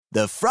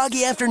The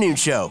Froggy Afternoon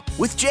Show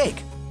with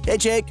Jake. Hey,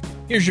 Jake.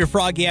 Here's your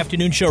Froggy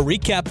Afternoon Show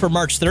recap for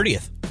March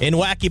 30th. In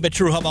Wacky But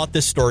True, how about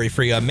this story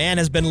for you? A man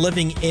has been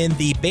living in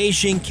the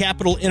Beijing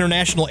Capital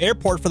International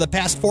Airport for the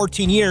past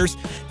 14 years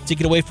to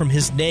get away from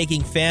his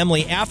nagging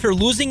family. After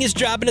losing his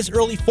job in his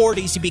early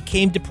 40s, he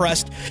became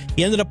depressed.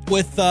 He ended up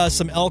with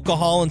some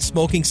alcohol and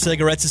smoking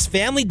cigarettes. His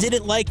family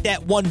didn't like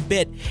that one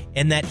bit,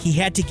 and that he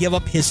had to give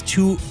up his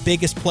two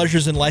biggest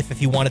pleasures in life if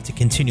he wanted to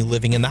continue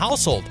living in the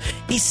household.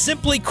 He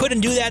simply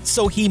couldn't do that,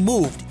 so he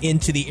moved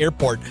into the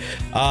airport.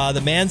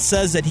 The man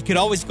says that he could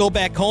always go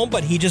back home,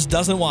 but he just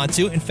doesn't want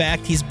to. In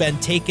fact, he's been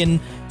taken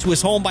to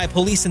his home by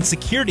police and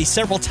security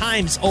several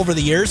times over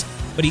the years,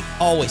 but he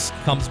always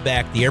comes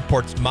back. The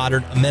airport's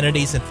modern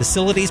amenities and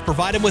facilities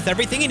provide him with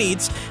everything he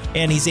needs,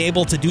 and he's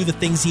able to do the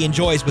things he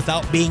enjoys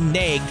without being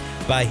nagged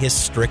by his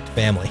strict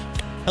family.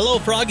 Hello,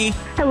 Froggy.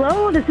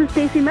 Hello, this is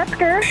Stacy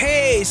Metzger.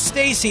 Hey,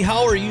 Stacy,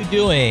 how are you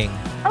doing?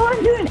 Oh,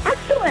 I'm doing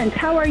excellent.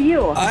 How are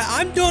you?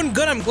 I'm doing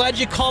good. I'm glad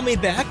you called me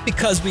back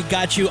because we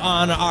got you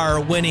on our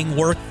winning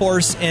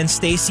workforce. And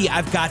Stacy,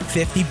 I've got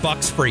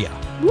 $50 for you.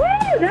 Woo,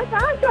 that's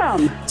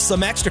awesome.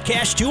 Some extra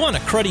cash too on a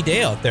cruddy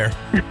day out there.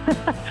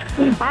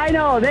 I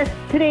know,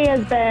 today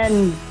has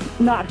been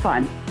not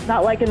fun.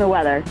 Not liking the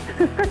weather.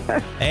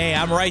 Hey,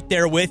 I'm right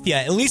there with you.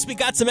 At least we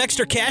got some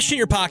extra cash in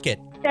your pocket.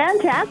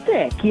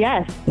 Fantastic,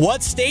 yes.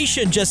 What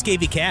station just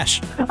gave you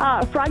cash?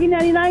 Froggy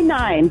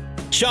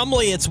 99.9.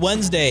 Chumley, it's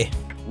Wednesday.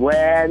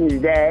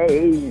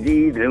 Wednesday's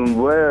even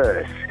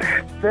worse.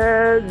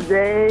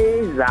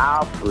 Thursday's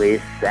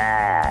awfully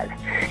sad.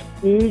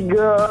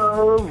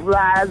 Eagle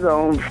flies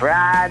on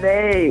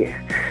Friday.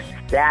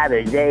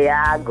 Saturday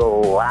I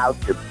go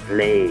out to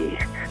play.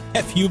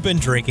 Have you been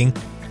drinking?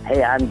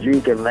 Hey, I'm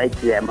drinking light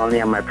today. I'm only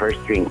on my first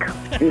drink.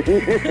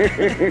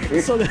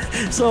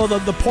 So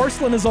the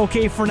porcelain is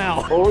okay for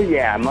now. Oh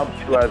yeah, I'm up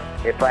to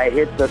if I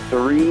hit the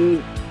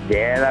 3,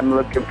 then I'm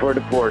looking for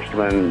the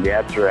porcelain.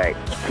 That's right.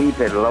 Keep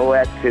it low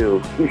at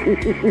 2.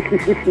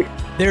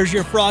 There's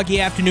your Froggy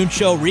Afternoon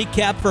Show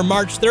recap for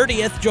March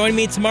 30th. Join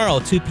me tomorrow,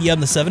 2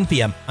 p.m. to 7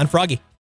 p.m. on Froggy.